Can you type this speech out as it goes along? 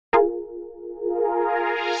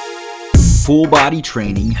Full body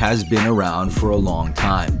training has been around for a long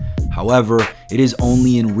time. However, it is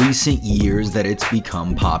only in recent years that it's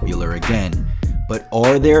become popular again. But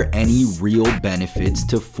are there any real benefits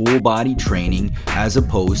to full body training as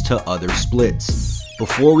opposed to other splits?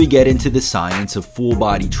 Before we get into the science of full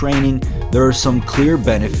body training, there are some clear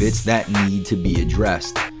benefits that need to be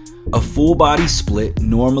addressed. A full body split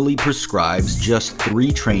normally prescribes just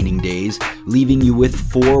 3 training days, leaving you with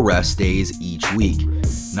 4 rest days each week.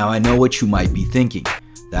 Now I know what you might be thinking,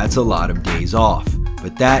 that's a lot of days off,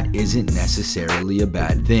 but that isn't necessarily a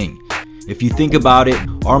bad thing. If you think about it,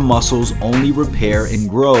 our muscles only repair and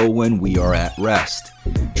grow when we are at rest.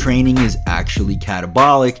 Training is actually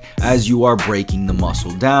catabolic as you are breaking the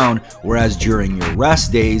muscle down, whereas during your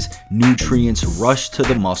rest days, nutrients rush to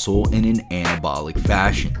the muscle in an anabolic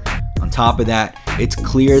fashion. On top of that, it's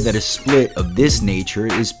clear that a split of this nature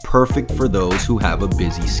is perfect for those who have a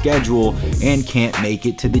busy schedule and can't make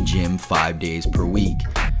it to the gym 5 days per week.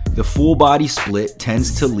 The full body split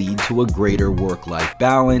tends to lead to a greater work-life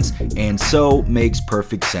balance and so makes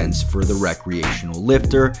perfect sense for the recreational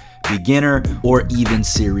lifter, beginner, or even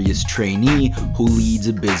serious trainee who leads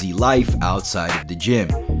a busy life outside of the gym.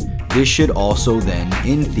 This should also then,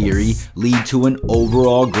 in theory, lead to an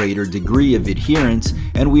overall greater degree of adherence,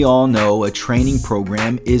 and we all know a training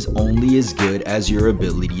program is only as good as your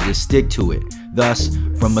ability to stick to it. Thus,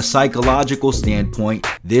 from a psychological standpoint,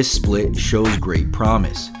 this split shows great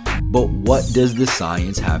promise. But what does the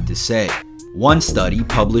science have to say? One study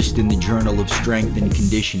published in the Journal of Strength and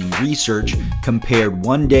Conditioning Research compared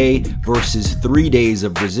 1 day versus 3 days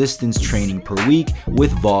of resistance training per week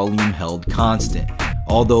with volume held constant.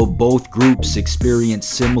 Although both groups experienced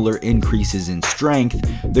similar increases in strength,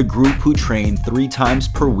 the group who trained 3 times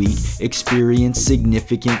per week experienced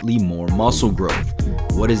significantly more muscle growth.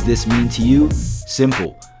 What does this mean to you?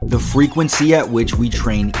 Simple. The frequency at which we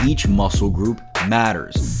train each muscle group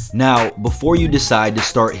matters. Now, before you decide to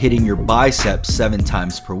start hitting your biceps 7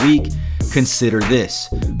 times per week, consider this.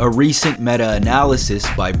 A recent meta-analysis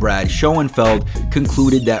by Brad Schoenfeld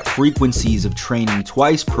concluded that frequencies of training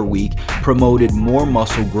twice per week promoted more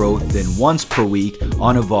muscle growth than once per week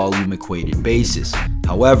on a volume-equated basis.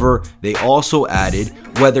 However, they also added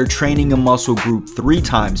whether training a muscle group 3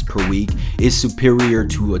 times per week is superior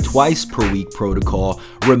to a twice per week protocol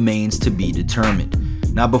remains to be determined.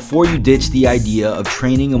 Now, before you ditch the idea of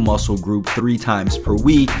training a muscle group 3 times per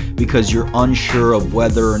week because you're unsure of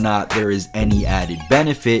whether or not there is any added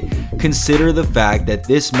benefit, consider the fact that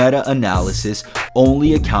this meta-analysis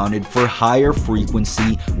only accounted for higher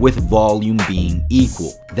frequency with volume being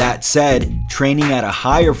equal. That said, training at a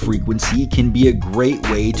higher frequency can be a great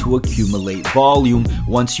way to accumulate volume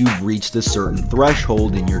once you've reached a certain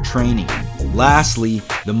threshold in your training. Lastly,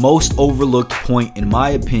 the most overlooked point in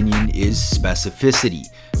my opinion is specificity.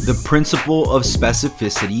 The principle of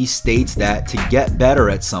specificity states that to get better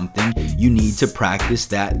at something, you need to practice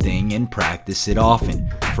that thing and practice it often.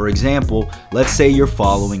 For example, let's say you're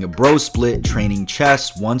following a bro split training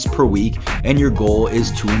chest once per week and your goal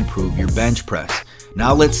is to improve your bench press.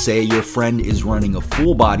 Now let's say your friend is running a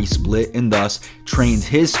full body split and thus trains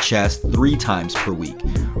his chest 3 times per week.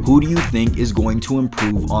 Who do you think is going to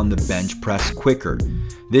improve on the bench press quicker?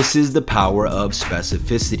 This is the power of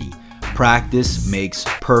specificity. Practice makes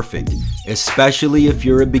perfect, especially if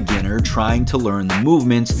you're a beginner trying to learn the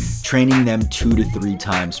movements. Training them 2 to 3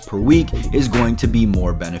 times per week is going to be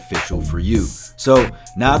more beneficial for you. So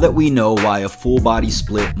now that we know why a full body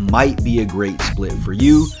split might be a great split for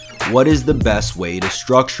you, what is the best way to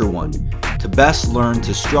structure one? To best learn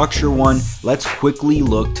to structure one, let's quickly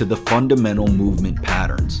look to the fundamental movement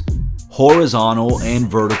patterns. Horizontal and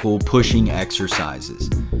vertical pushing exercises.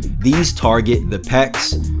 These target the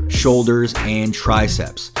pecs, shoulders, and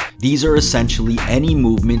triceps. These are essentially any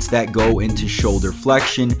movements that go into shoulder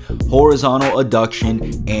flexion, horizontal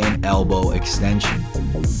adduction, and elbow extension.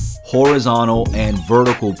 Horizontal and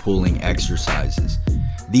vertical pulling exercises.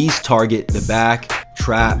 These target the back,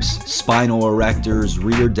 traps, spinal erectors,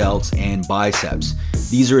 rear delts, and biceps.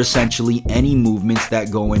 These are essentially any movements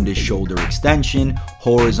that go into shoulder extension,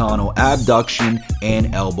 horizontal abduction,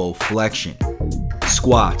 and elbow flexion.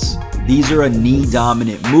 Squats. These are a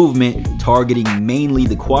knee-dominant movement targeting mainly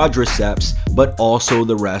the quadriceps, but also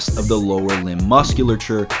the rest of the lower limb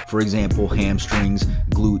musculature, for example, hamstrings,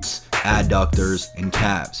 glutes, adductors, and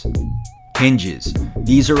calves. Hinges.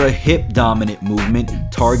 These are a hip-dominant movement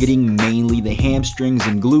targeting mainly the hamstrings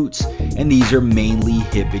and glutes, and these are mainly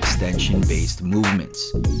hip extension-based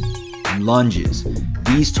movements. and lunges.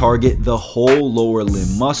 These target the whole lower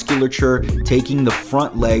limb musculature, taking the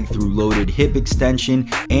front leg through loaded hip extension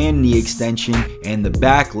and knee extension, and the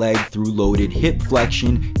back leg through loaded hip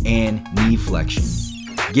flexion and knee flexion.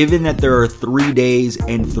 Given that there are 3 days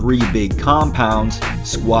and 3 big compounds,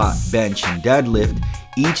 squat, bench, and deadlift,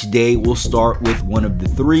 each day will start with one of the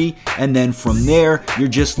 3, and then from there, you're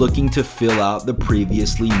just looking to fill out the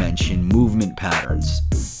previously mentioned movement patterns.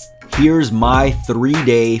 Here's my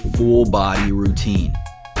 3-day full body routine.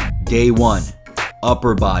 Day 1,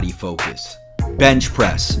 upper body focus. Bench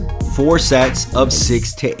press, 4 sets of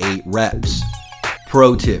 6 to 8 reps.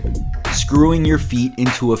 Pro tip: screwing your feet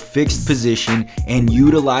into a fixed position and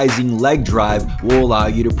utilizing leg drive will allow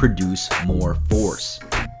you to produce more force.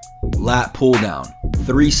 Lat pull down,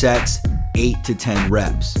 3 sets, 8 to 10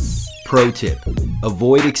 reps. Pro tip: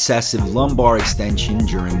 avoid excessive lumbar extension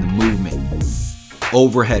during the movement.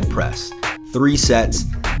 Overhead press, 3 sets,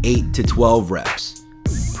 8 to 12 reps.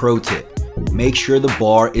 Pro tip: make sure the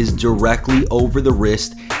bar is directly over the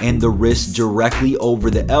wrist and the wrist directly over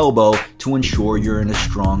the elbow to ensure you're in a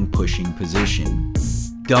strong pushing position.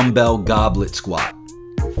 Dumbbell goblet squat,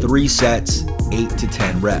 3 sets, 8 to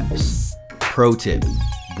 10 reps. Pro tip: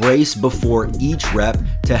 brace before each rep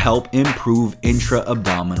to help improve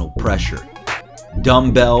intra-abdominal pressure.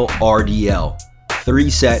 Dumbbell RDL, 3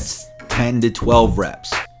 sets, 10 to 12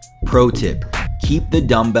 reps. Pro tip: keep the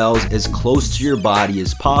dumbbells as close to your body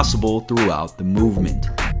as possible throughout the movement.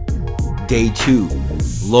 Day 2,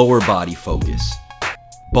 lower body focus.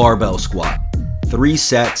 Barbell squat, 3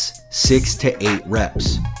 sets, 6 to 8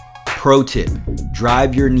 reps. Pro tip: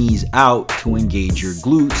 drive your knees out to engage your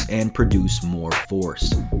glutes and produce more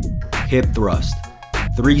force. Hip thrust,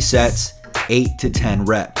 3 sets, 8 to 10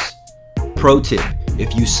 reps. Pro tip: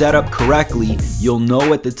 if you set up correctly, you'll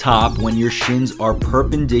know at the top when your shins are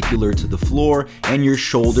perpendicular to the floor and your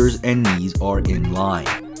shoulders and knees are in line.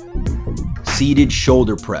 Seated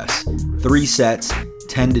shoulder press, 3 sets,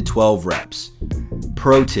 10 to 12 reps.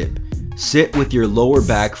 Pro tip: sit with your lower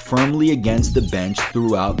back firmly against the bench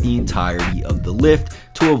throughout the entirety of the lift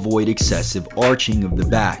to avoid excessive arching of the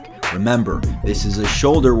back. Remember, this is a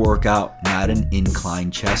shoulder workout, not an incline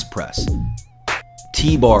chest press.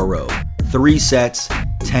 T-bar row, 3 sets,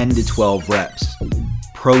 10 to 12 reps.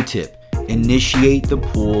 Pro tip: initiate the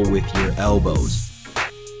pull with your elbows.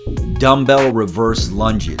 Dumbbell reverse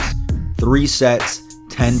lunges, 3 sets,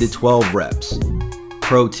 10 to 12 reps.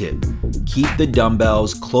 Pro tip: keep the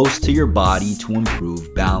dumbbells close to your body to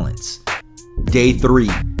improve balance. Day 3,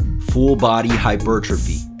 full body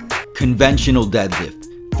hypertrophy. Conventional deadlift,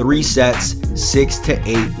 3 sets, 6 to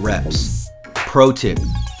 8 reps. Pro tip: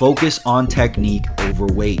 focus on technique over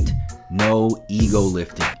weight. No ego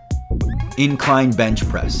lifting. Incline bench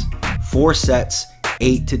press, 4 sets,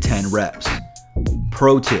 8 to 10 reps.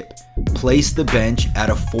 Pro tip: place the bench at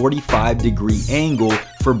a 45-degree angle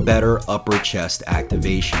for better upper chest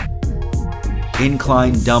activation.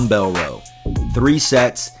 Incline dumbbell row, 3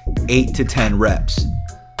 sets, 8 to 10 reps.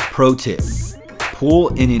 Pro tip: pull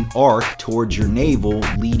in an arc towards your navel,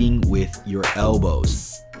 leading with your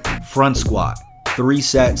elbows. Front squat, 3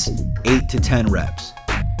 sets, 8 to 10 reps.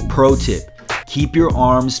 Pro tip: keep your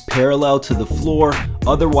arms parallel to the floor,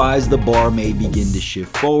 otherwise the bar may begin to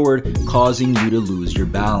shift forward, causing you to lose your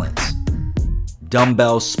balance.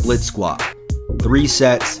 Dumbbell split squat, 3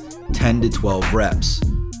 sets, 10 to 12 reps.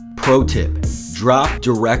 Pro tip: drop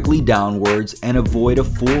directly downwards and avoid a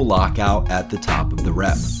full lockout at the top of the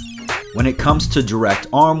rep. When it comes to direct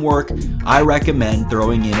arm work, I recommend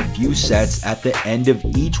throwing in a few sets at the end of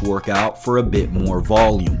each workout for a bit more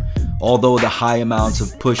volume. Although the high amounts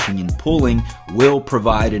of pushing and pulling will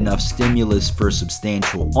provide enough stimulus for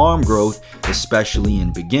substantial arm growth, especially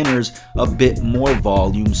in beginners, a bit more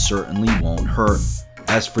volume certainly won't hurt.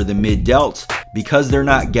 As for the mid-delts, because they're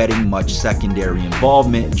not getting much secondary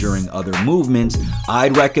involvement during other movements,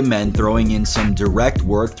 I'd recommend throwing in some direct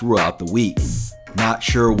work throughout the week. Not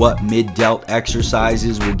sure what mid-delt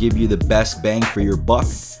exercises will give you the best bang for your buck?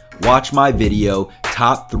 Watch my video,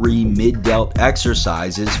 Top 3 Mid-Delt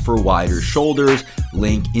Exercises for Wider Shoulders,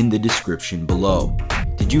 link in the description below.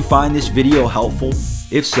 Did you find this video helpful?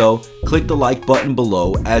 If so, click the like button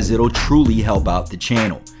below as it'll truly help out the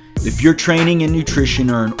channel. If your training and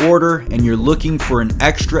nutrition are in order and you're looking for an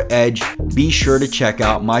extra edge, be sure to check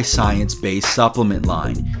out my science-based supplement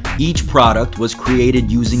line. Each product was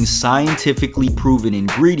created using scientifically proven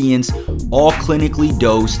ingredients, all clinically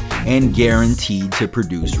dosed and guaranteed to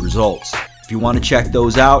produce results. If you want to check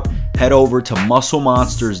those out, head over to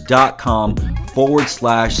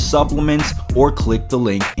musclemonsters.com/supplements or click the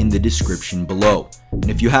link in the description below. And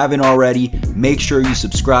if you haven't already, make sure you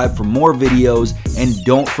subscribe for more videos and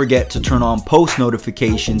don't forget to turn on post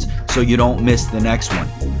notifications so you don't miss the next one.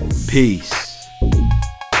 Peace.